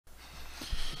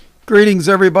Greetings,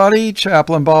 everybody.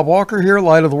 Chaplain Bob Walker here,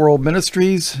 Light of the World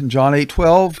Ministries. In John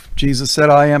 8:12, Jesus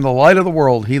said, I am the light of the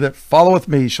world. He that followeth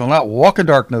me shall not walk in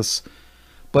darkness,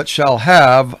 but shall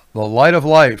have the light of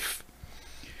life.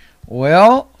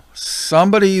 Well,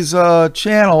 somebody's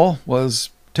channel was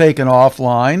taken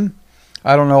offline.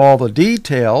 I don't know all the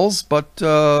details, but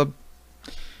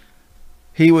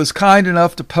he was kind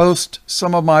enough to post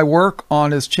some of my work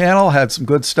on his channel, had some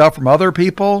good stuff from other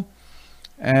people,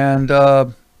 and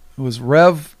it was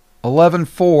Rev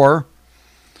 11.4,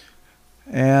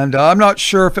 and I'm not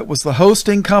sure if it was the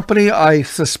hosting company. I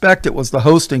suspect it was the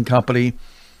hosting company,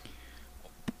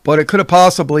 but it could have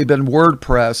possibly been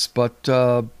WordPress, but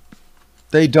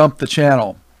they dumped the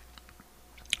channel.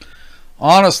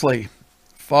 Honestly,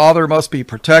 Father must be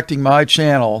protecting my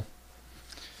channel.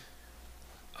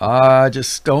 I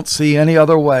just don't see any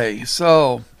other way.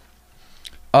 So,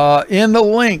 in the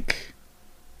link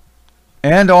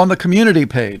and on the community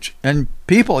page, and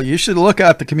people, you should look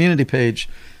at the community page.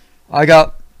 I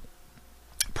got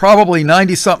probably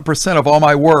 90-something% of all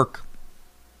my work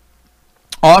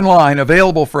online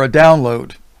available for a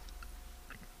download.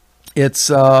 It's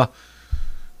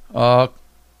what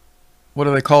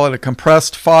do they call it? A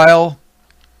compressed file?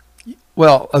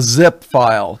 Well, a zip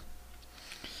file.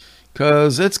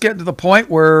 Because it's getting to the point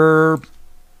where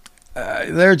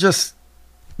they're just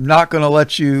not going to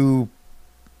let you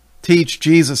teach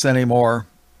Jesus anymore.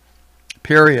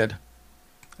 Period.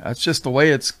 That's just the way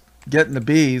it's getting to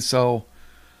be. So,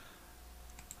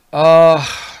 you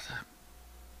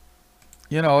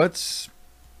know, it's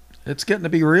getting to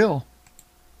be real.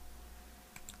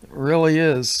 It really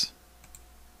is.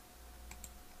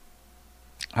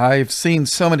 I've seen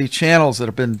so many channels that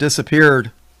have been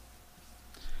disappeared.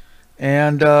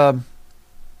 And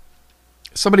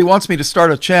somebody wants me to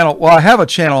start a channel. Well, I have a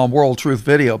channel on World Truth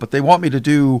Video, but they want me to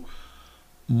do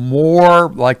more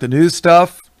like the new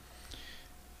stuff.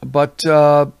 But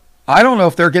I don't know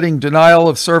if they're getting denial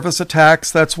of service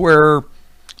attacks. That's where,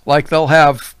 like, they'll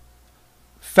have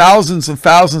thousands and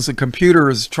thousands of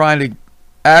computers trying to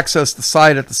access the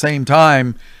site at the same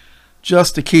time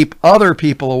just to keep other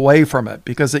people away from it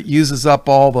because it uses up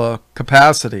all the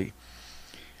capacity.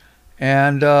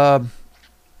 And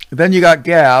then you got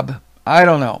Gab. I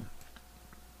don't know.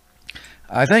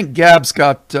 I think Gab's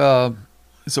got,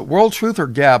 is it World Truth or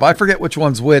Gab? I forget which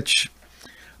one's which.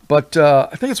 But I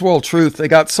think it's World Truth. They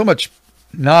got so much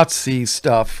Nazi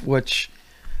stuff, which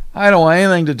I don't want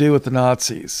anything to do with the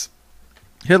Nazis.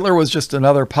 Hitler was just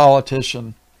another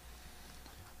politician.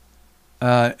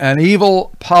 An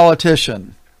evil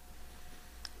politician.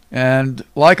 And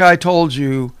like I told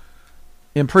you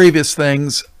in previous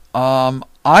things,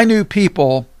 I knew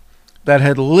people that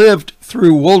had lived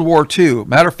through World War II.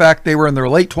 Matter of fact, they were in their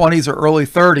late 20s or early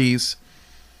 30s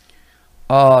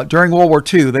during World War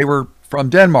II. They were from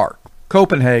Denmark,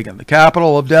 Copenhagen, the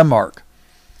capital of Denmark,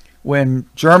 when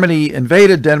Germany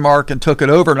invaded Denmark and took it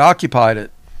over and occupied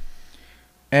it.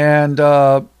 And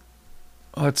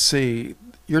let's see,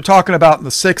 you're talking about in the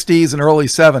 60s and early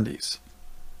 70s.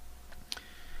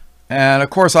 And of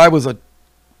course, I was a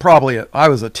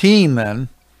teen then.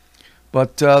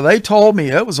 But they told me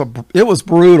it was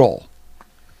brutal.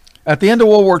 At the end of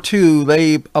World War II,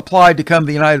 they applied to come to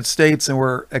the United States and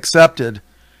were accepted.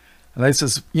 And they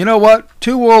says, you know what?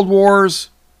 2 world wars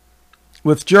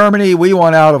with Germany, we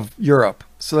want out of Europe.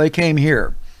 So they came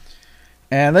here.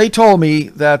 And they told me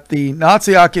that the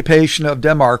Nazi occupation of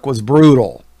Denmark was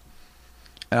brutal.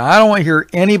 And I don't want to hear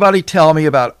anybody tell me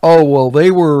about, oh, well, they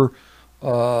were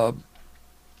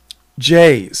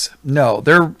Jays. No,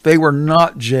 they were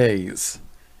not Jays.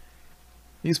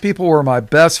 These people were my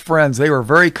best friends. They were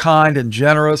very kind and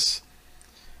generous.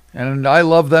 And I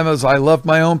love them as I loved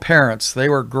my own parents. They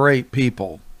were great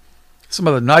people. Some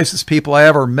of the nicest people I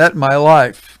ever met in my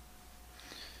life.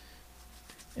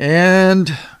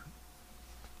 And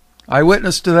I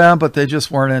witnessed to them, but they just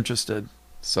weren't interested.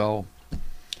 So,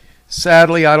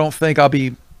 sadly, I don't think I'll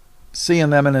be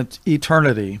seeing them in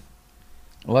eternity.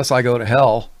 Unless I go to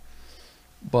hell.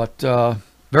 But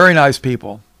very nice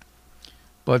people.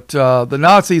 But the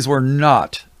Nazis were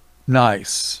not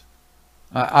nice.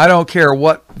 I don't care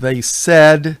what they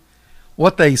said.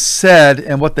 What they said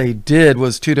and what they did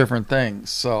was 2 different things.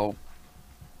 So,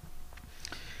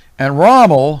 and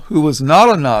Rommel, who was not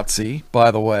a Nazi,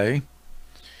 by the way,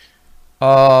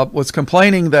 was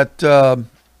complaining that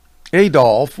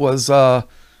Adolf was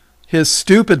his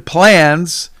stupid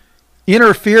plans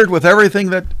interfered with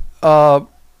everything that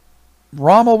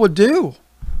Rommel would do.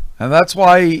 And that's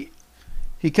why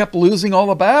he kept losing all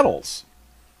the battles.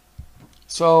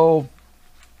 So,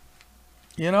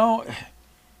 you know,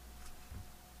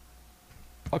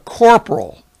 a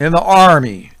corporal in the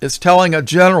army is telling a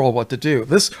general what to do.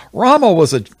 This Rommel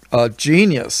was a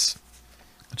genius,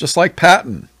 just like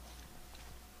Patton.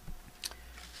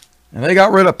 And they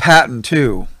got rid of Patton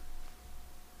too.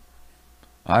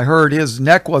 I heard his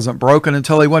neck wasn't broken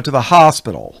until he went to the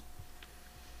hospital.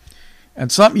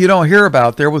 And something you don't hear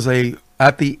about,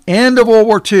 at the end of World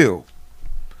War II,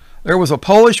 there was a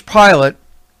Polish pilot.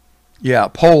 Yeah,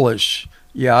 Polish.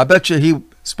 Yeah, I bet you he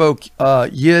spoke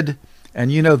Yid,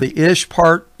 and you know the Ish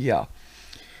part. Yeah.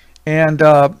 And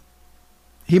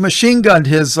he machine gunned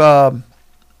his, in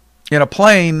a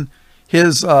plane,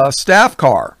 his staff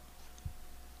car.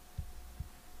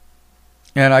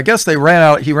 And I guess he ran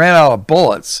out of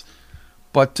bullets.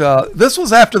 But this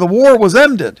was after the war was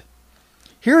ended.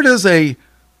 Here it is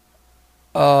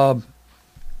I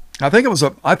think it was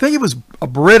a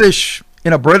British,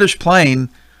 in a British plane,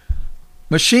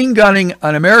 machine gunning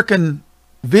an American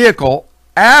vehicle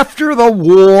after the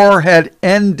war had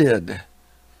ended.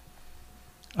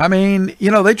 I mean,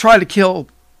 they tried to kill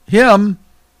him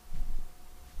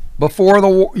before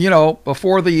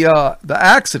the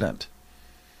accident.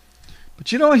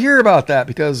 But you don't hear about that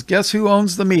because guess who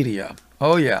owns the media?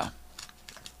 Oh yeah.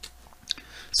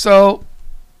 So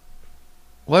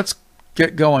let's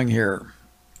get going here.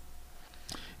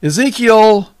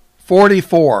 Ezekiel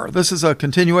 44. This is a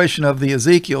continuation of the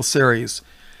Ezekiel series.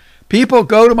 People,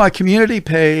 go to my community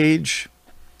page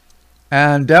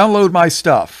and download my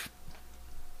stuff,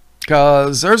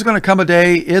 because there's going to come a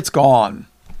day it's gone.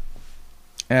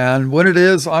 And when it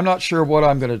is, I'm not sure what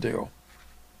I'm going to do.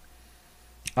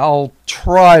 I'll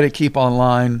try to keep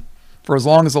online for as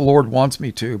long as the Lord wants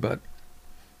me to. But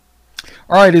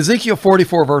all right, Ezekiel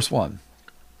 44 verse 1.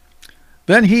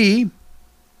 Then he,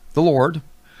 the Lord,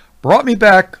 brought me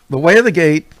back the way of the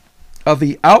gate of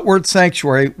the outward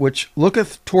sanctuary, which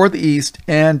looketh toward the east,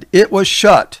 and it was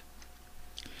shut.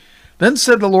 Then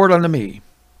said the Lord unto me,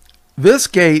 this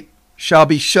gate shall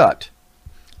be shut,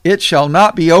 it shall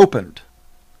not be opened,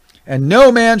 and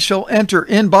no man shall enter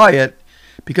in by it,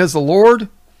 because the Lord,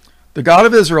 the God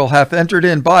of Israel, hath entered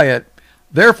in by it,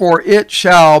 therefore it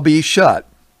shall be shut.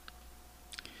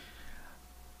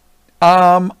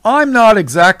 I'm not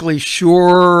exactly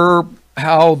sure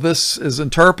how this is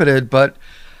interpreted, but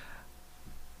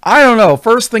I don't know.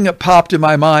 First thing that popped in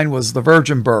my mind was the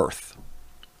virgin birth.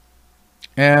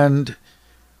 And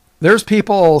there's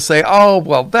people who say, oh,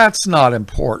 well, that's not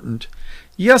important.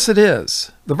 Yes, it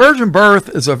is. The virgin birth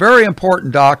is a very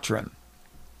important doctrine,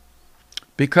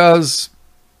 because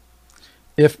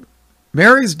if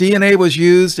Mary's DNA was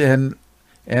used and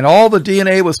all the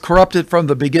DNA was corrupted from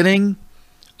the beginning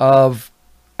of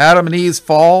Adam and Eve's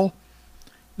fall,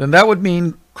 then that would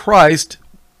mean Christ,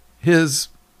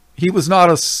 he was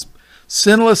not a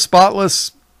sinless,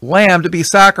 spotless lamb to be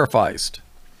sacrificed.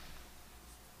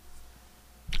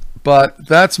 But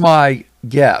that's my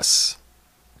guess.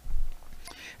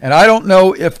 And I don't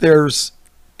know if there's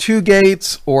 2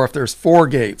 gates or if there's 4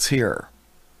 gates here.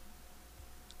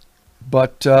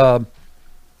 But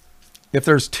if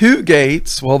there's 2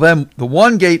 gates, well, then the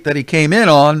one gate that he came in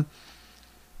on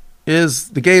is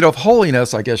the gate of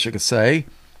holiness, I guess you could say.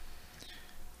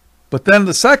 But then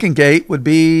the second gate would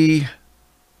be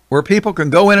where people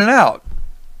can go in and out.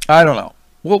 I don't know.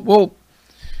 We'll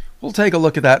take a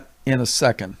look at that in a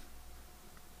second.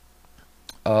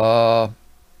 Verse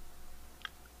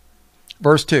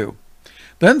 2.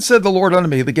 Then said the Lord unto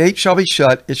me, the gate shall be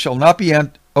shut, it shall not be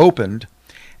opened,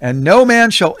 and no man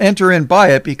shall enter in by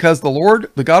it, because the Lord,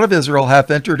 the God of Israel,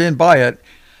 hath entered in by it.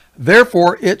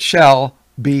 Therefore it shall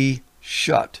be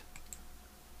shut.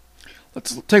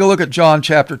 Let's take a look at John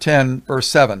chapter 10, verse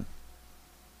 7.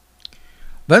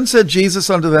 Then said Jesus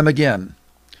unto them again,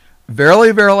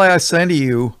 verily, verily, I say unto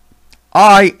you,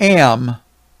 I am.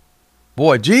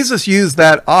 Boy, Jesus used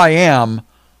that I am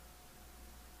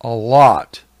a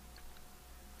lot.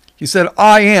 He said,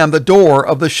 I am the door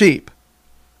of the sheep.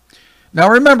 Now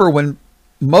remember, when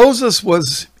Moses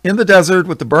was in the desert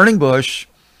with the burning bush,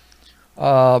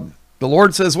 the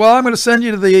Lord says, well, I'm going to send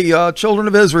you to the children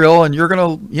of Israel, and you're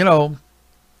going to,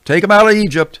 take them out of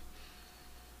Egypt.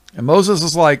 And Moses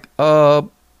is like, well,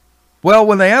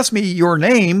 when they ask me your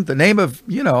name, the name of,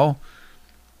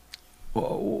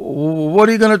 what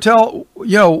are you going to tell,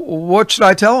 what should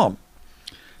I tell them?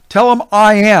 Tell them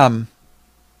I am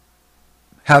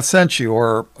hath sent you,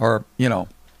 or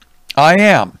I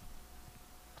am.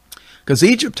 Because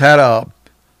Egypt had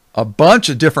a bunch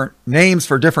of different names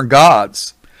for different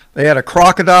gods. They had a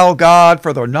crocodile god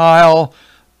for the Nile,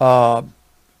 God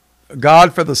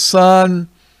for the sun,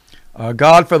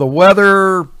 God for the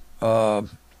weather. They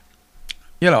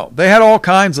had all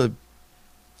kinds of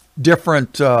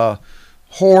different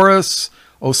Horus,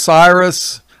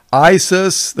 Osiris,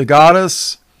 Isis, the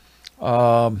goddess,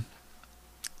 all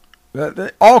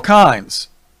kinds.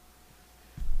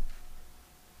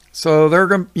 So they're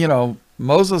going to,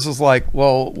 Moses is like,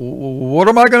 well, what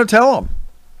am I going to tell them?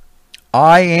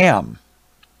 I am.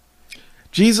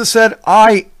 Jesus said,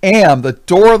 I am the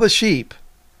door of the sheep.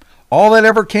 All that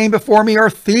ever came before me are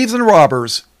thieves and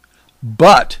robbers,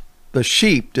 but the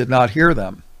sheep did not hear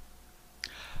them.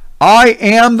 I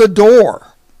am the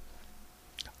door.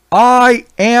 I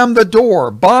am the door.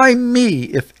 By me,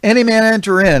 if any man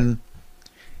enter in,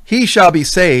 he shall be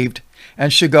saved,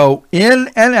 and shall go in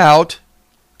and out,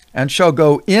 and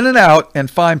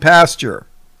find pasture.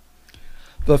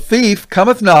 The thief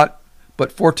cometh not,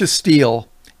 but for to steal,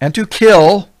 and to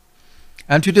kill,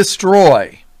 and to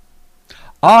destroy.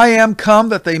 I am come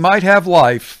that they might have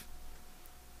life,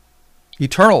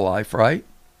 eternal life, right?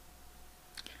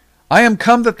 I am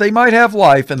come that they might have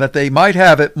life, and that they might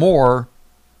have it more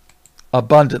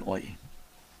abundantly.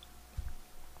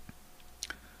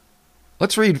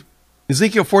 Let's read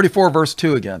Ezekiel 44, verse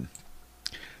 2 again.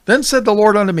 Then said the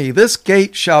Lord unto me, this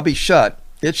gate shall be shut,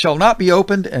 it shall not be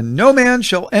opened, and no man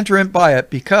shall enter in by it,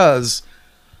 because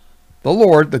the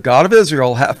Lord, the God of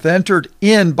Israel, hath entered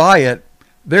in by it,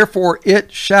 therefore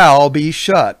it shall be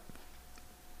shut.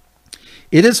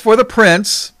 It is for the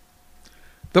prince.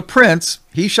 The prince,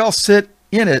 he shall sit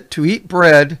in it to eat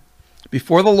bread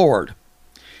before the Lord.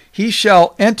 He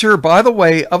shall enter by the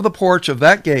way of the porch of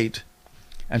that gate,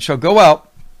 and shall go out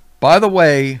by the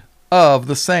way of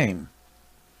the same.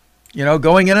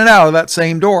 Going in and out of that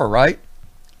same door, right?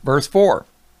 Verse 4.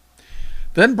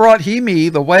 Then brought he me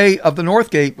the way of the north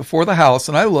gate before the house,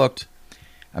 and I looked,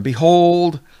 and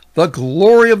behold, the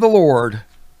glory of the Lord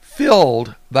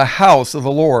filled the house of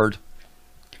the Lord,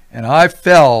 and I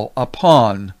fell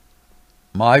upon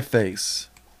my face.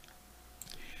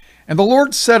 And the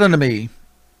Lord said unto me,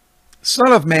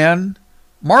 Son of man,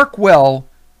 mark well,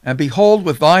 and behold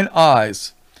with thine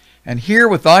eyes, and hear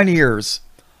with thine ears,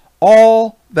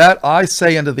 all that I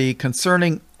say unto thee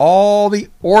concerning all the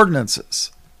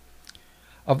ordinances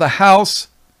of the house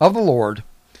of the Lord,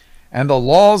 and the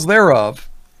laws thereof,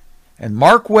 and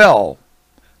mark well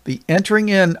the entering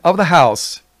in of the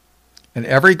house, and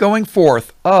every going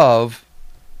forth of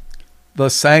the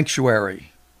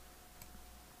sanctuary.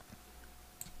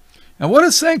 And what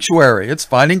is sanctuary? It's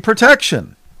finding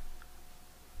protection.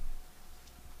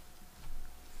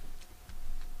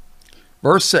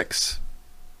 Verse 6.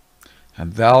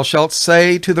 And thou shalt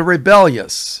say to the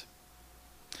rebellious,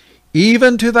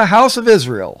 even to the house of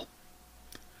Israel,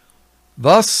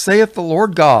 thus saith the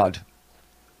Lord God,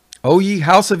 O ye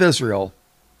house of Israel,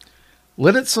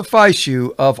 let it suffice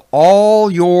you of all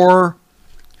your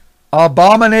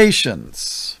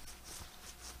abominations,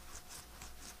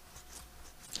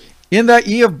 in that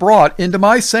ye have brought into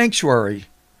my sanctuary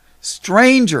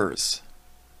strangers,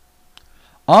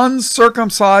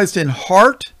 uncircumcised in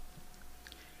heart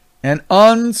and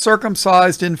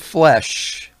uncircumcised in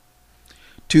flesh,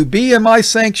 to be in my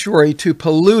sanctuary, to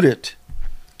pollute it,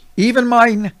 even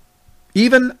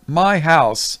my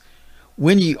house,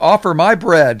 when ye offer my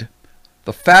bread,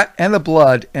 the fat and the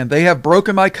blood, and they have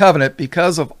broken my covenant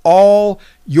because of all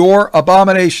your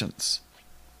abominations.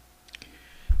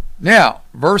 Now,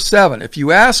 verse 7, if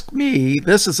you ask me,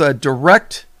 this is a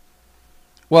direct,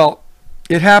 well,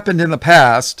 it happened in the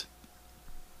past,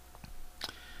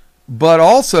 but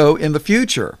also in the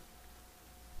future.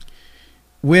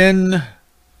 When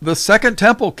the second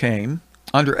temple came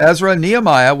under Ezra and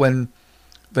Nehemiah, when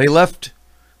they left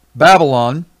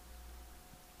Babylon,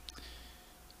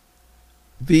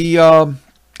 they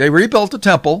rebuilt the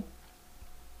temple,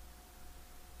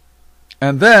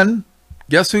 and then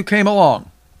guess who came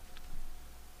along?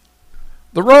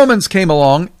 The Romans came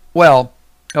along, well,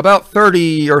 about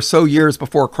 30 or so years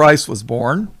before Christ was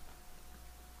born,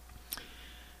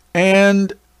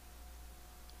 and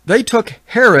they took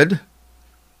Herod,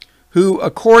 who,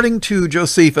 according to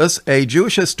Josephus, a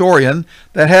Jewish historian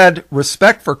that had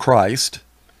respect for Christ,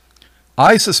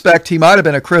 I suspect he might have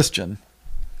been a Christian,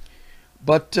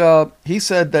 but he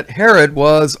said that Herod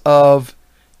was of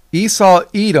Esau,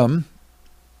 Edom,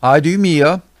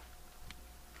 Idumea,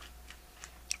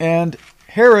 and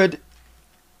Herod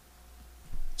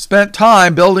spent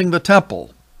time building the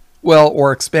temple, well,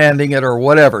 or expanding it, or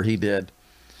whatever he did,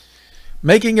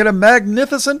 making it a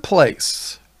magnificent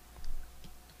place.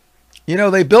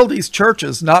 They build these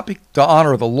churches not to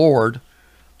honor the Lord.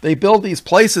 They build these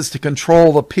places to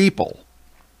control the people.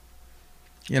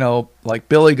 Like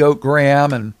Billy Goat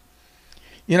Graham. And,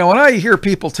 when I hear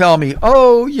people tell me,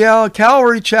 oh, yeah,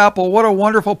 Calvary Chapel, what a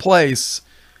wonderful place.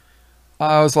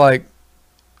 I was like,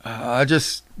 I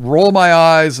just roll my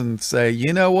eyes and say,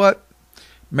 you know what?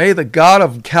 May the God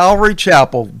of Calvary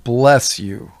Chapel bless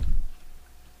you.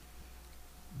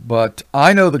 But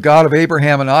I know the God of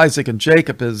Abraham and Isaac and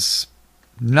Jacob is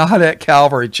not at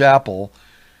Calvary Chapel.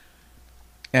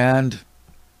 And,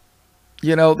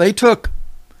 you know, they took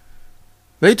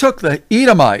the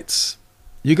Edomites.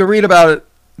 You can read about it,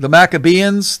 the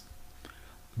Maccabees.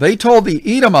 They told the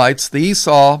Edomites, the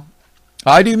Esau,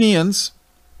 Idumeans,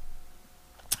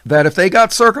 that if they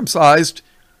got circumcised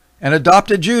and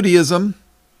adopted Judaism,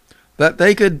 that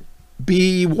they could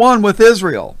be one with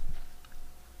Israel.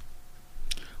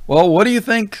 Well, what do you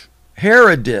think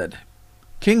Herod did?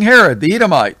 King Herod, the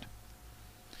Edomite.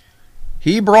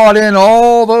 He brought in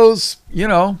all those, you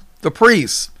know, the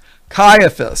priests.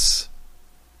 Caiaphas,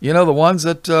 you know, the ones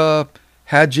that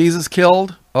had Jesus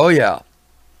killed. Oh, yeah,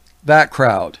 that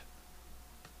crowd.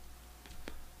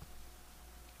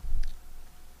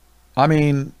 I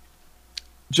mean,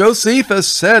 Josephus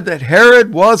said that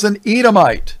Herod was an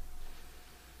Edomite.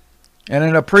 And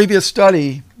in a previous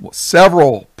study,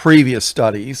 several previous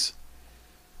studies,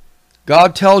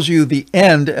 God tells you the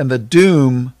end and the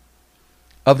doom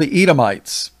of the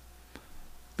Edomites.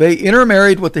 They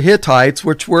intermarried with the Hittites,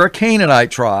 which were a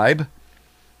Canaanite tribe,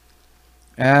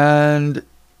 and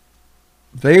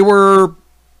they were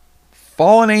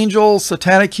fallen angel,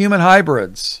 satanic human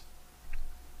hybrids.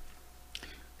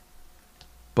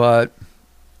 But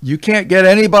you can't get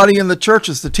anybody in the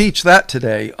churches to teach that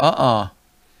today. Oh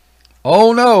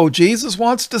no, Jesus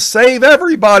wants to save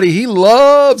everybody. He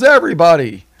loves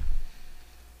everybody.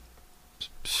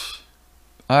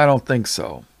 I don't think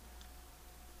so.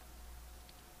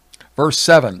 Verse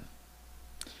 7.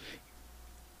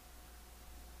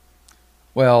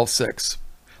 Well, 6.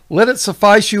 Let it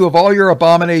suffice you of all your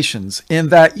abominations, in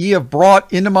that ye have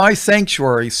brought into my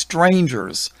sanctuary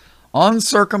strangers,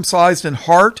 uncircumcised in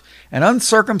heart and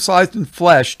uncircumcised in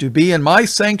flesh, to be in my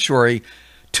sanctuary,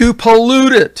 to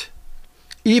pollute it,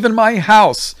 even my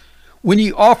house, when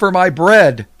ye offer my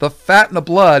bread, the fat and the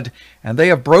blood, and they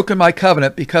have broken my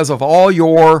covenant because of all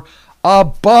your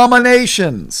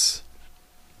abominations.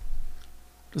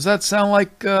 Does that sound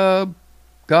like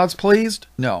God's pleased?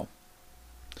 No.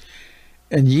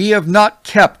 And ye have not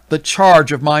kept the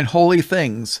charge of mine holy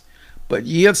things, but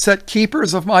ye have set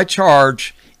keepers of my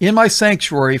charge in my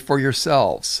sanctuary for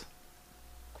yourselves.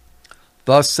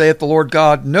 Thus saith the Lord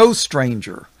God, no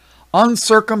stranger,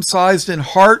 uncircumcised in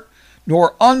heart,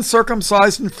 nor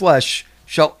uncircumcised in flesh,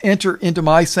 shall enter into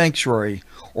my sanctuary,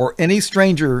 or any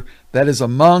stranger that is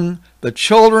among the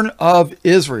children of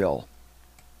Israel.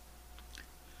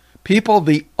 People,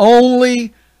 the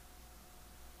only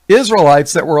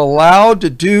Israelites that were allowed to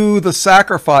do the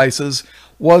sacrifices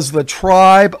was the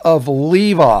tribe of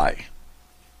Levi.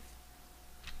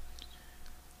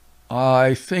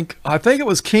 I think it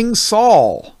was King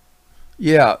Saul.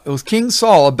 Yeah, it was King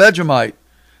Saul, a Benjamite.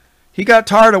 He got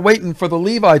tired of waiting for the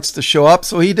Levites to show up,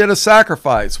 so he did a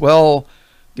sacrifice. Well,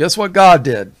 guess what God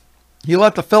did? He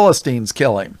let the Philistines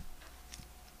kill him.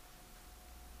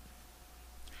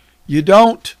 You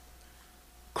don't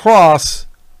cross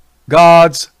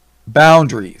God's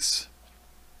boundaries.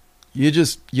 You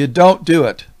don't do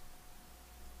it.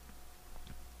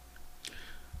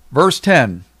 Verse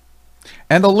 10.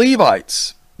 And the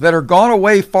Levites that are gone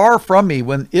away far from me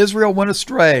when Israel went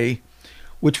astray,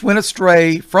 which went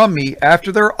astray from me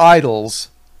after their idols,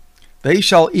 they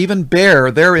shall even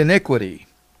bear their iniquity.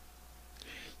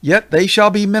 Yet they shall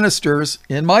be ministers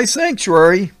in my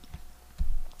sanctuary.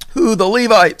 Who? The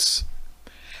Levites,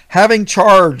 having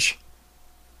charge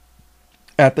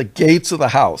at the gates of the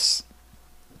house,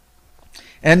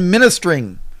 and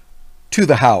ministering to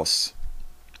the house.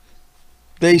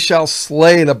 They shall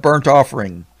slay the burnt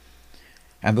offering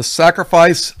and the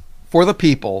sacrifice for the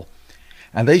people,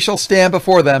 and they shall stand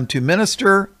before them to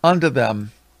minister unto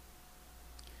them.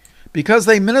 Because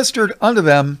they ministered unto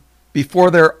them before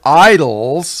their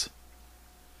idols,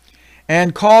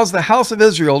 and caused the house of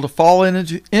Israel to fall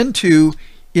into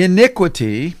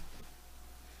iniquity,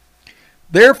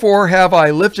 therefore have I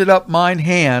lifted up mine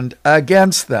hand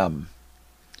against them,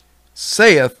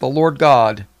 saith the Lord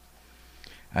God,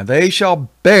 and they shall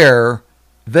bear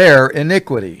their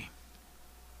iniquity.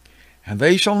 And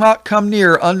they shall not come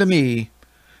near unto me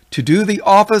to do the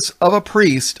office of a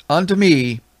priest unto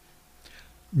me,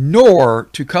 nor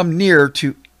to come near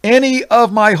to any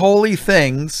of my holy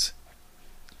things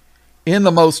in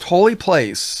the most holy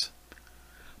place,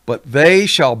 but they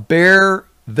shall bear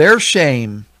their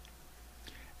shame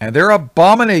and their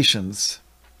abominations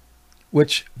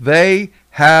which they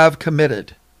have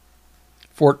committed.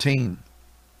 14.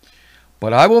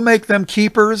 But I will make them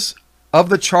keepers of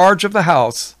the charge of the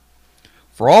house,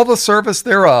 for all the service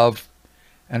thereof,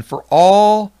 and for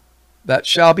all that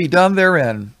shall be done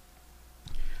therein.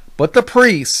 But the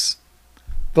priests,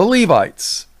 the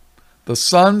Levites, the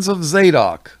sons of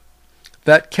Zadok,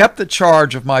 that kept the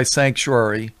charge of my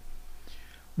sanctuary,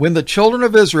 when the children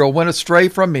of Israel went astray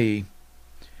from me,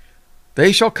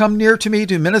 they shall come near to me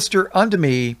to minister unto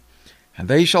me, and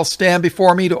they shall stand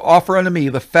before me to offer unto me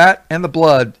the fat and the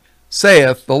blood,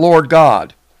 saith the Lord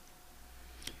God.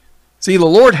 See, the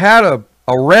Lord had a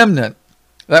remnant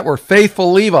that were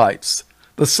faithful Levites,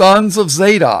 the sons of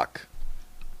Zadok.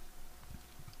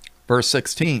 Verse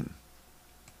 16.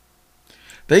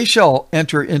 They shall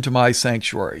enter into my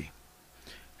sanctuary,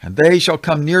 and they shall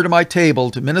come near to my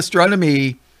table to minister unto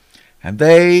me, and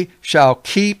they shall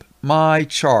keep my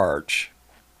charge.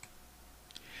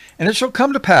 And it shall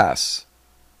come to pass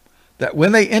that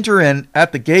when they enter in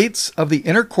at the gates of the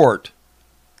inner court,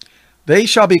 they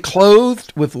shall be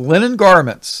clothed with linen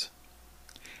garments,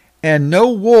 and no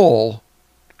wool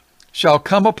shall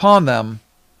come upon them,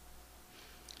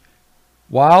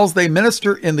 whiles they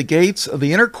minister in the gates of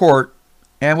the inner court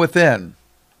and within.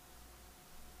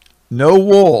 No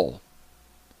wool,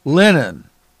 linen,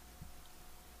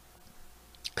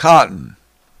 cotton.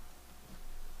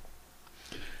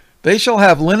 They shall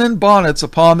have linen bonnets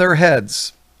upon their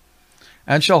heads,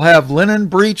 and shall have linen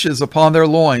breeches upon their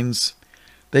loins.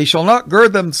 They shall not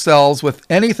gird themselves with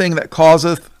anything that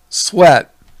causeth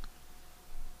sweat.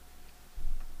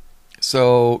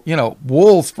 So,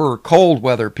 wool's for cold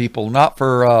weather, people, not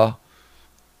for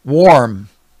warm,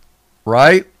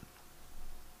 right?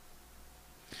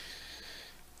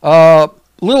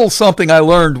 Little something I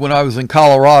learned when I was in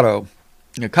Colorado.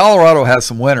 Colorado has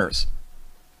some winters.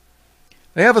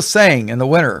 They have a saying in the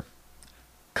winter: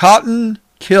 cotton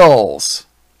kills.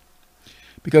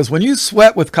 Because when you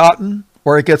sweat with cotton,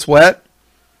 or it gets wet,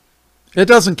 it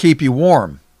doesn't keep you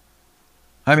warm.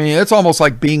 I mean, it's almost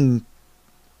like being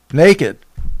naked.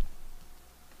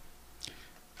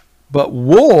 But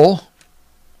wool,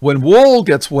 when wool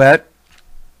gets wet,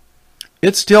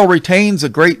 it still retains a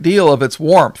great deal of its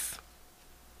warmth.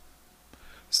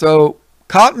 So,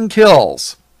 cotton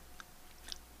kills.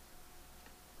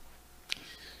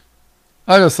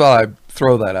 I just thought I'd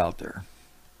throw that out there.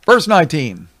 Verse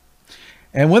 19.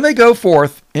 And when they go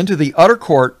forth into the utter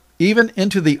court, even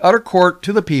into the utter court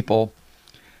to the people,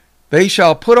 they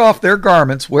shall put off their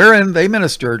garments wherein they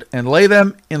ministered, and lay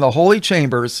them in the holy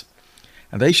chambers,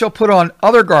 and they shall put on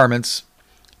other garments,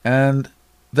 and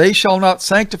they shall not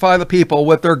sanctify the people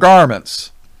with their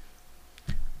garments.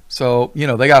 So,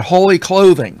 they got holy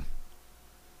clothing.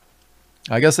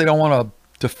 I guess they don't want to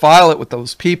defile it with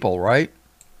those people, right?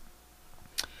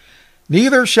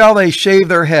 Neither shall they shave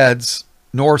their heads,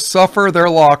 nor suffer their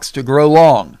locks to grow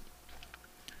long.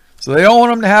 So they don't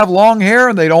want them to have long hair,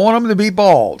 and they don't want them to be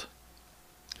bald.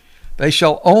 They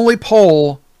shall only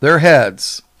poll their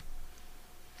heads.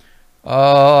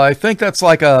 I think that's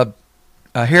like a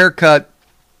haircut.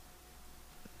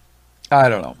 I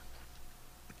don't know.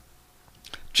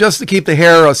 Just to keep the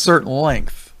hair a certain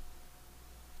length.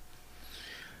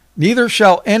 Neither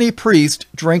shall any priest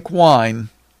drink wine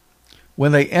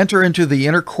when they enter into the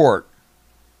inner court.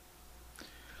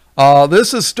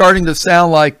 This is starting to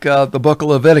sound like the book of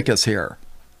Leviticus here.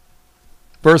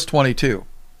 Verse 22.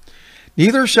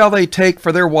 Neither shall they take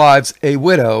for their wives a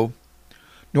widow,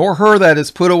 nor her that is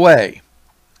put away.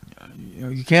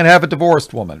 You can't have a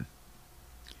divorced woman.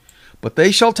 But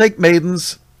they shall take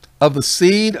maidens of the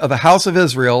seed of the house of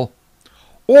Israel,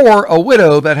 or a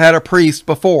widow that had a priest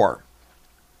before.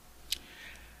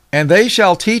 And they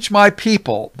shall teach my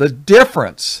people the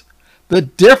difference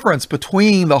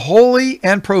between the holy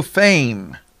and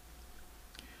profane.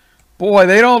 Boy,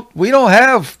 we don't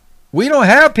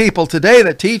have people today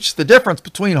that teach the difference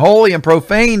between holy and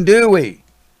profane, do we?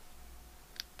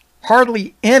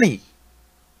 Hardly any.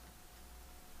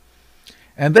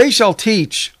 And they shall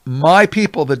teach my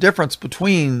people the difference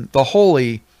between the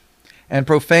holy and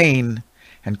profane,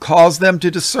 and cause them to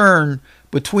discern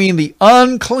between the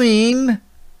unclean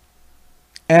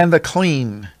and the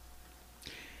clean.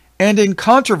 And in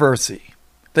controversy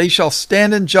they shall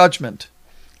stand in judgment,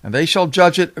 and they shall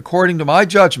judge it according to my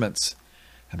judgments,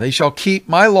 and they shall keep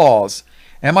my laws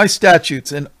and my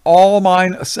statutes in all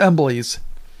mine assemblies,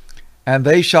 and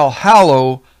they shall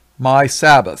hallow my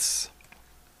Sabbaths.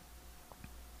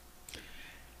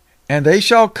 And they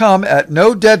shall come at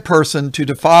no dead person to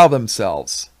defile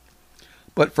themselves,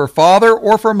 but for father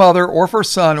or for mother or for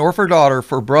son or for daughter,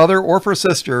 for brother or for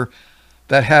sister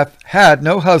that hath had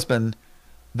no husband,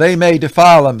 they may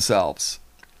defile themselves.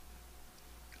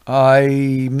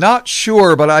 I'm not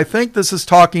sure, but I think this is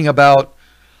talking about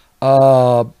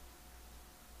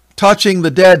touching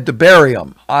the dead to bury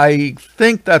them. I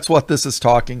think that's what this is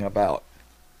talking about.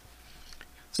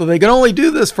 So they can only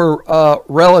do this for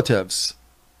relatives.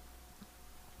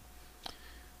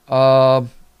 And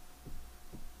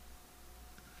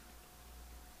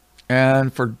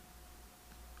for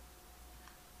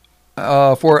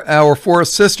a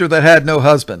sister that had no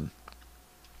husband,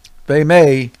 they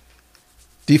may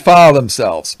defile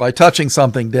themselves by touching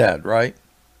something dead, right?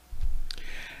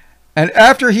 And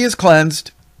after he is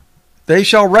cleansed, they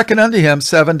shall reckon unto him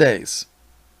 7 days.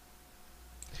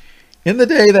 In the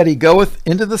day that he goeth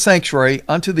into the sanctuary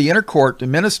unto the inner court to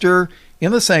minister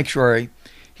in the sanctuary,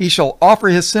 he shall offer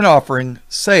his sin offering,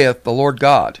 saith the Lord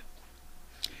God.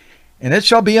 And it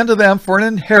shall be unto them for an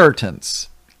inheritance,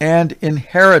 and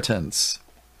inheritance.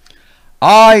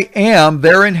 I am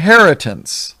their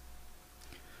inheritance.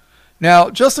 Now,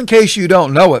 just in case you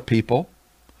don't know it, people,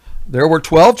 there were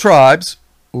 12 tribes.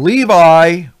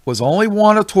 Levi was only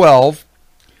one of 12,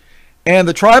 and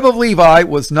the tribe of Levi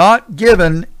was not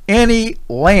given any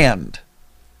land.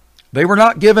 They were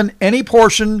not given any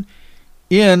portion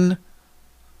in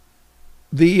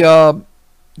the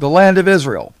land of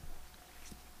Israel.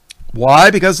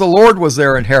 Why? Because the Lord was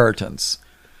their inheritance.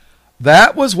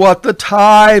 That was what the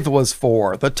tithe was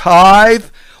for. The tithe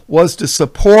was to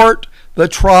support the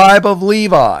tribe of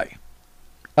Levi,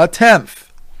 1/10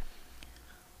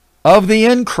 of the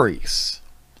increase,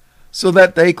 so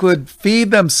that they could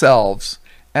feed themselves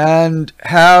and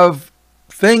have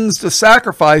things to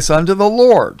sacrifice unto the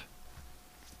Lord.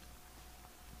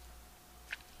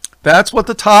 That's what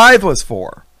the tithe was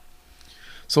for.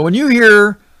 So when you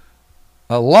hear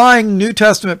a lying New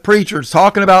Testament preacher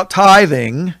talking about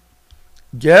tithing,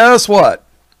 guess what?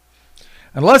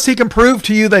 Unless he can prove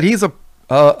to you that he's a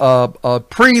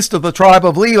priest of the tribe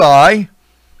of Levi,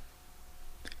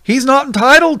 he's not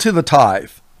entitled to the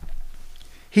tithe.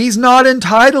 He's not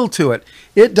entitled to it.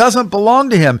 It doesn't belong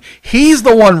to him. He's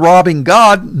the one robbing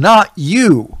God, not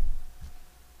you.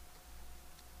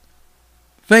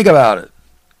 Think about it.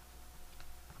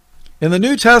 In the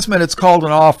New Testament, it's called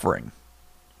an offering.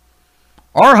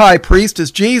 Our high priest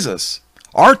is Jesus.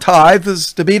 Our tithe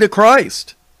is to be to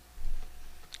Christ.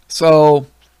 So,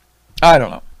 I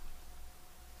don't know.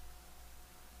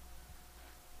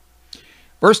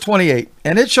 Verse 28,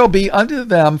 and it shall be unto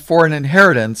them for an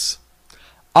inheritance.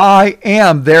 I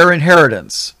am their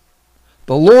inheritance.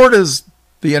 The Lord is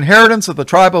the inheritance of the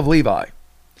tribe of Levi.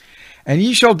 And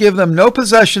ye shall give them no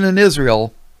possession in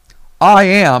Israel. I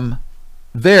am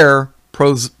their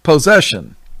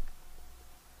possession.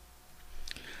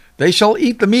 They shall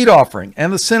eat the meat offering,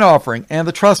 and the sin offering, and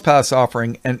the trespass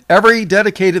offering, and every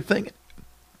dedicated thing.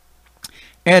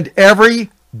 And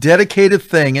every dedicated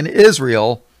thing in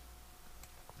Israel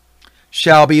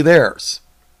shall be theirs.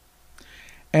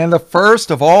 And the first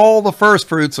of all the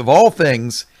firstfruits of all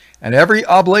things, and every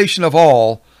oblation of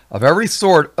all, of every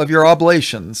sort of your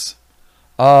oblations.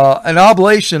 An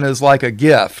oblation is like a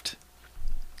gift,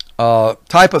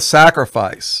 type of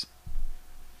sacrifice.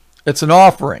 It's an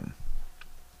offering.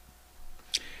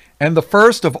 And the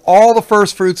first of all the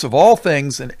firstfruits of all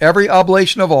things, and every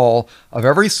oblation of all, of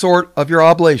every sort of your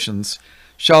oblations,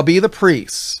 shall be the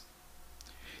priest's.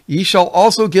 Ye shall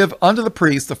also give unto the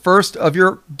priest the first of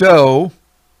your dough,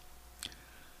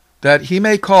 that he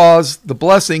may cause the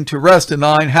blessing to rest in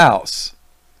thine house.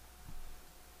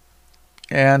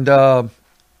 And dough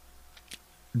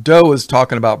is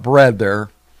talking about bread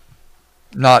there,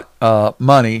 not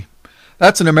money.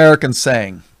 That's an American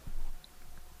saying.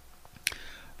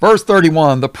 Verse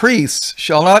 31, the priests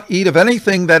shall not eat of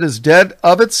anything that is dead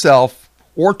of itself,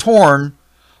 or torn,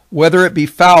 whether it be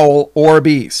fowl or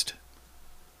beast.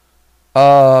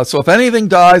 So if anything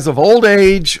dies of old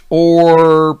age,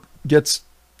 or gets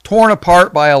torn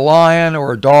apart by a lion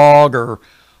or a dog or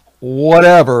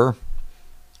whatever,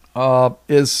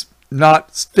 is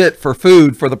not fit for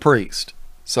food for the priest.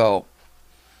 So,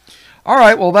 all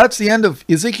right, well, that's the end of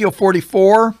Ezekiel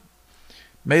 44.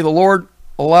 May the Lord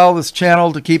allow this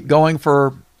channel to keep going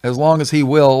for as long as he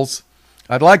wills.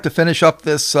 I'd like to finish up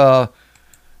this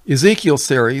Ezekiel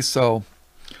series. So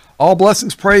all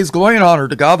blessings, praise, glory, and honor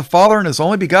to God the Father and his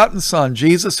only begotten Son,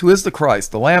 Jesus, who is the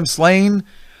Christ, the Lamb slain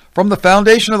from the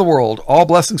foundation of the world. All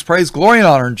blessings, praise, glory, and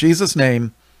honor in Jesus'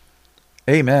 name.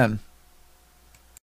 Amen.